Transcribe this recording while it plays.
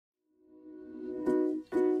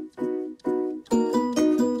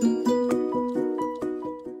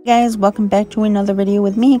Guys, welcome back to another video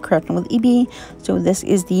with me, Crafting with EB. So this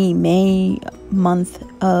is the May month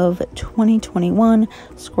of 2021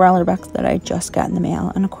 scrawlrbox that I just got in the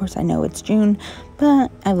mail, and of course I know it's June, but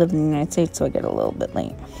I live in the United States, so I get a little bit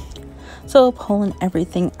late. So pulling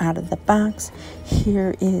everything out of the box,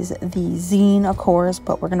 here is the zine, of course,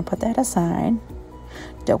 but we're gonna put that aside.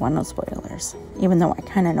 Don't want no spoilers, even though I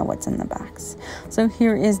kind of know what's in the box. So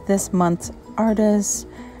here is this month's artist.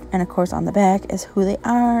 And of course on the back is who they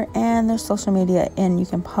are and their social media, and you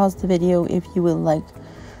can pause the video if you would like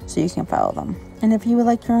so you can follow them. And if you would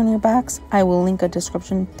like your own box, I will link a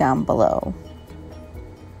description down below.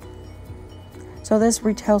 So this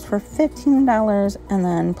retails for $15 and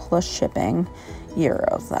then plus shipping,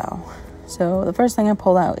 euros though. So the first thing I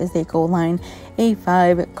pulled out is the Gold Line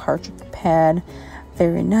A5 cartridge pad.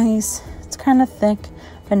 Very nice. It's kind of thick,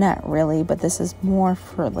 but not really, but this is more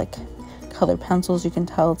for like colored pencils. You can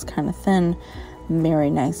tell it's kind of thin. Very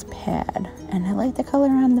nice pad, and I like the color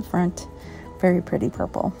on the front. Very pretty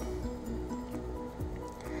purple.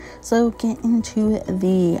 So get into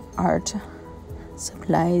the art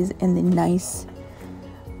supplies and the nice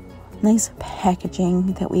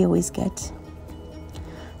packaging that we always get.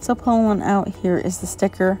 So pulling out, here is the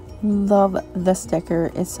sticker. Love the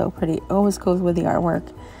sticker. It's so pretty. Always goes with the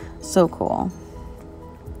artwork. So cool.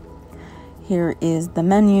 Here is the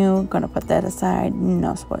menu. Gonna put that aside,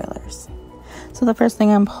 no spoilers. So the first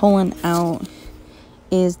thing I'm pulling out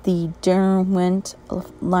is the Derwent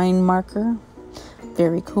line marker.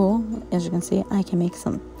 Very cool. As you can see, I can make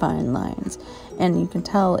some fine lines, and you can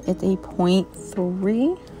tell it's a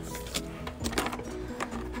 0.3.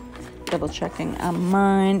 Double checking on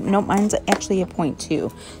mine. Nope, mine's actually a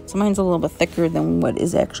 0.2. So mine's a little bit thicker than what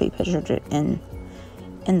is actually pictured in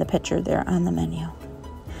the picture there on the menu.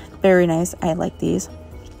 Very nice. I like these.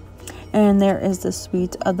 And there is the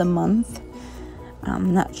sweet of the month.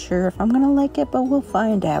 I'm not sure if I'm going to like it, but we'll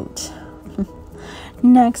find out.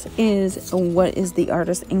 Next is what is the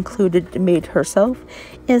artist included made herself.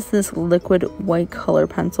 Is this liquid white color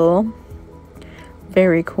pencil.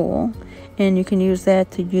 Very cool. And you can use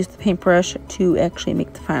that to use the paintbrush to actually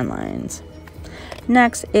make the fine lines.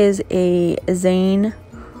 Next is a Zane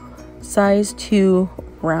size 2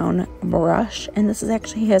 brown brush, and this is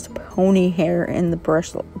actually has pony hair in the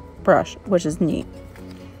brush, which is neat.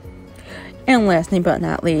 And lastly but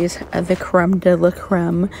not least, the creme de la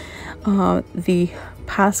creme, the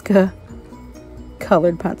Posca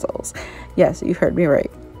colored pencils. Yes, you heard me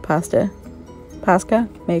right. Posca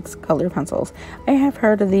makes colored pencils. I have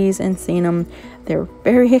heard of these and seen them. They're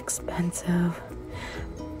very expensive,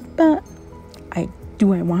 but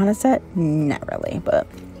do I want a set? Not really, but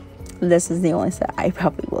this is the only set I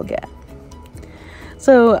probably will get.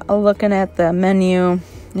 So looking at the menu,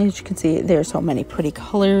 as you can see, there's so many pretty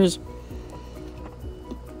colors.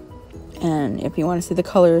 And if you want to see the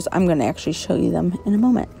colors, I'm going to actually show you them in a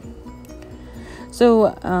moment.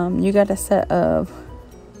 So you got a set of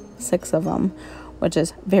 6 of them, which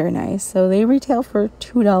is very nice. So they retail for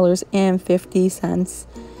 $2.50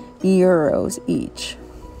 euros each.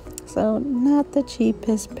 So not the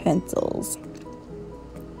cheapest pencils.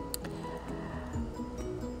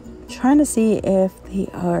 Trying to see if they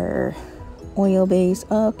are oil based.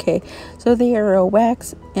 Okay, so they are a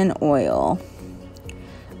wax and oil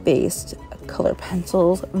based color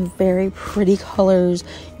pencils. Very pretty colors.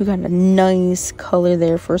 You got a nice color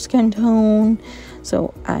there for skin tone,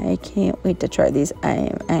 so I can't wait to try these.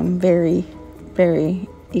 I'm very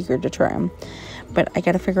eager to try them, but I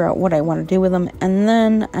gotta figure out what I want to do with them, and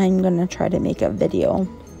then I'm gonna try to make a video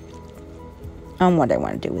on what I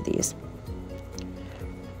want to do with these.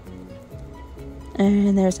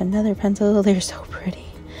 And there's another pencil. They're so pretty.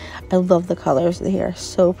 I love the colors. They are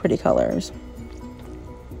so pretty colors.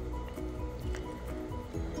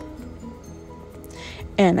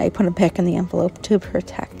 And I put them back in the envelope to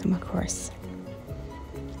protect them, of course.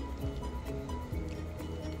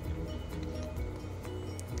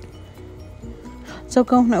 So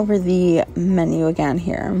going over the menu again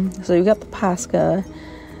here. So you got the Posca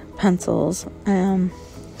pencils.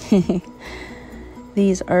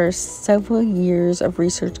 These are several years of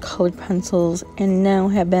research colored pencils and now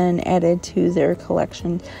have been added to their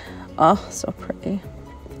collection. Oh, so pretty.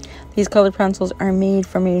 These colored pencils are made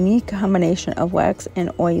from a unique combination of wax and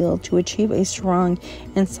oil to achieve a strong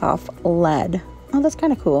and soft lead. Oh, that's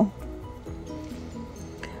kind of cool.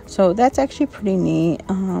 So that's actually pretty neat.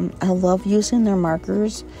 I love using their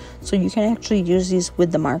markers. So you can actually use these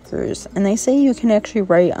with the markers. And they say you can actually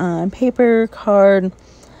write on paper, card,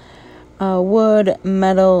 wood,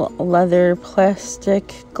 metal, leather,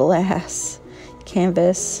 plastic, glass,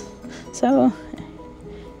 canvas. So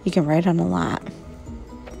you can write on a lot.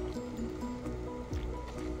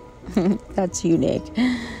 That's unique.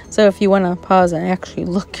 So if you want to pause and actually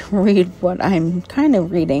read what I'm kind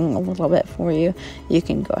of reading a little bit for you, you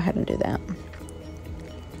can go ahead and do that.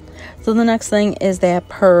 So the next thing is that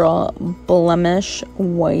Pearl Blemish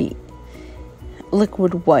White,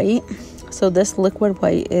 Liquid White. So this liquid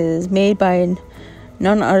white is made by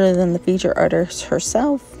none other than the feature artist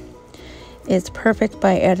herself. It's perfect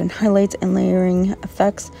by adding highlights and layering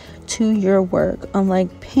effects to your work.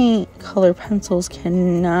 Unlike paint, color pencils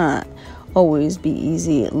cannot always be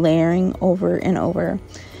easy layering over and over,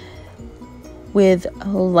 with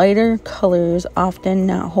lighter colors often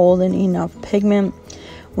not holding enough pigment.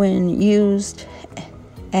 When used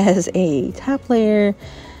as a top layer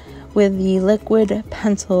with the liquid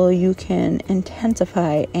pencil, you can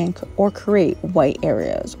intensify or create white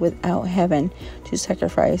areas without having to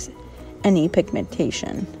sacrifice any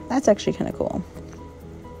pigmentation. That's actually kind of cool.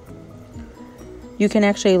 You can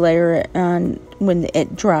actually layer it on when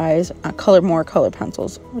it dries, more color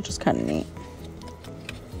pencils, which is kind of neat.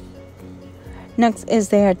 Next is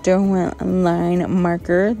that Derwent line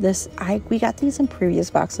marker. We got these in previous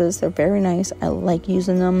boxes. They're very nice. I like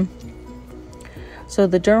using them. So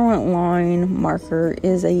the Derwent line marker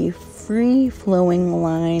is a free-flowing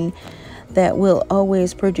line that will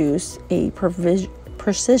always produce a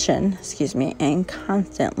precision, and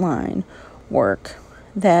constant line work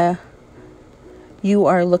that you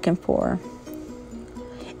are looking for.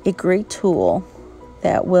 A great tool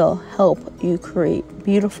that will help you create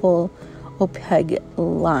beautiful opaque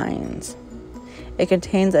lines. It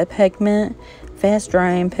contains a pigment,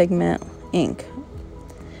 fast-drying pigment ink,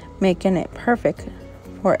 making it perfect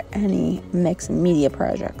for any mixed media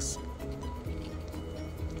projects.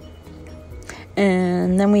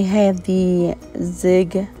 And then we have the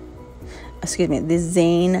Zane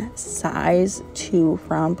Size 2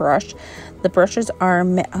 round brush. The brushes are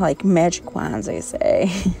like magic wands, I say,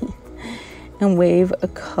 and wave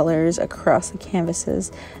colors across the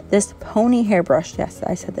canvases. This pony hair brush, yes,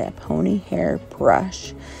 I said that, pony hair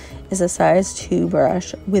brush, is a size 2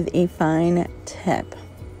 brush with a fine tip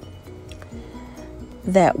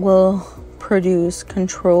that will produce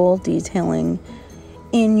control detailing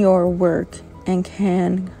in your work and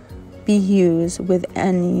can be used with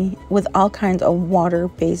all kinds of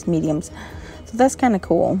water-based mediums. So that's kind of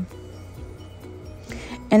cool.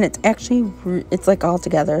 And it's like all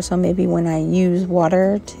together, so maybe when I use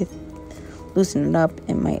water to loosen it up,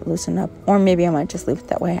 it might loosen up, or maybe I might just leave it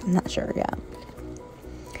that way. I'm not sure yet.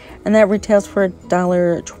 And that retails for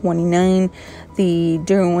 $1.29. The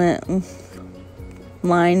Derwent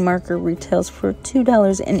line marker retails for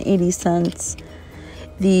 $2.80.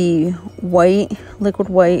 The liquid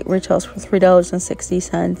white retails for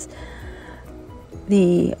 $3.60.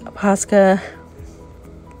 The Posca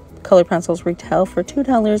color pencils retail for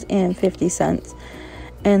 $2.50.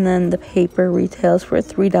 And then the paper retails for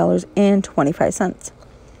 $3.25.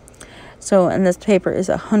 So, and this paper is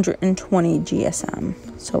 120 GSM.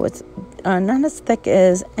 So it's not as thick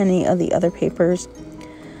as any of the other papers.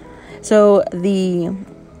 So the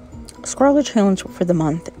Scrawler challenge for the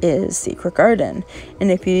month is Secret Garden. And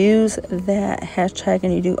if you use that hashtag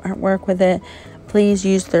and you do artwork with it, please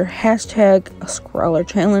use their hashtag Scrawler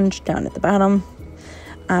challenge down at the bottom.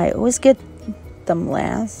 I always get them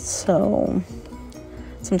last, so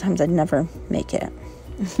sometimes I never make it.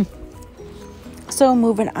 So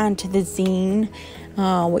moving on to the zine.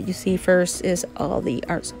 What you see first is all the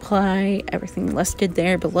art supply, everything listed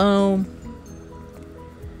there below.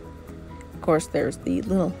 Of course, there's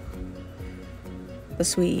the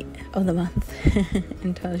sweet of the month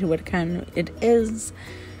and tells you what kind it is.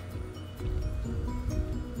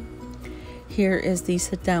 Here is the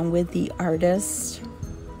sit down with the artist.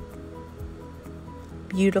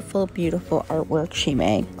 Beautiful, beautiful artwork she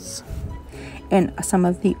makes, and some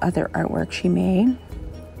of the other artwork she made.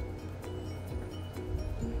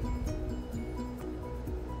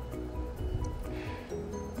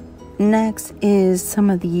 Next is some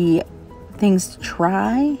of the things to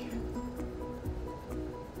try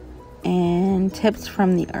and tips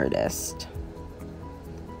from the artist.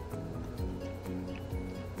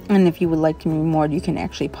 And if you would like to read more, you can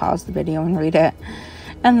actually pause the video and read it.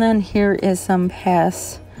 And then here is some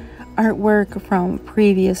past artwork from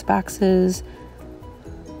previous boxes.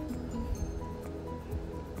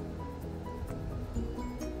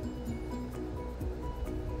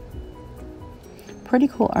 Pretty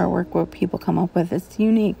cool artwork what people come up with. It's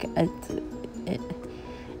unique.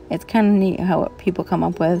 It's kind of neat how people come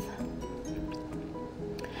up with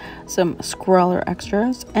some scrawler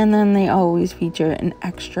extras, and then they always feature an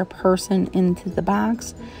extra person into the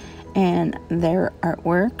box and their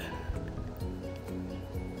artwork.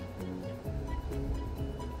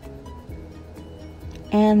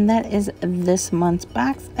 And that is this month's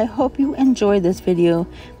box. I hope you enjoyed this video.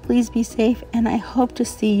 Please be safe, and I hope to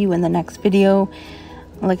see you in the next video.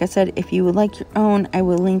 Like I said, if you would like your own, I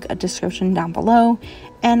will link a description down below.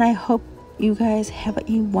 And I hope you guys have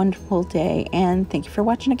a wonderful day. And thank you for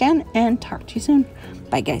watching again, and talk to you soon.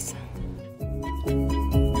 Bye, guys.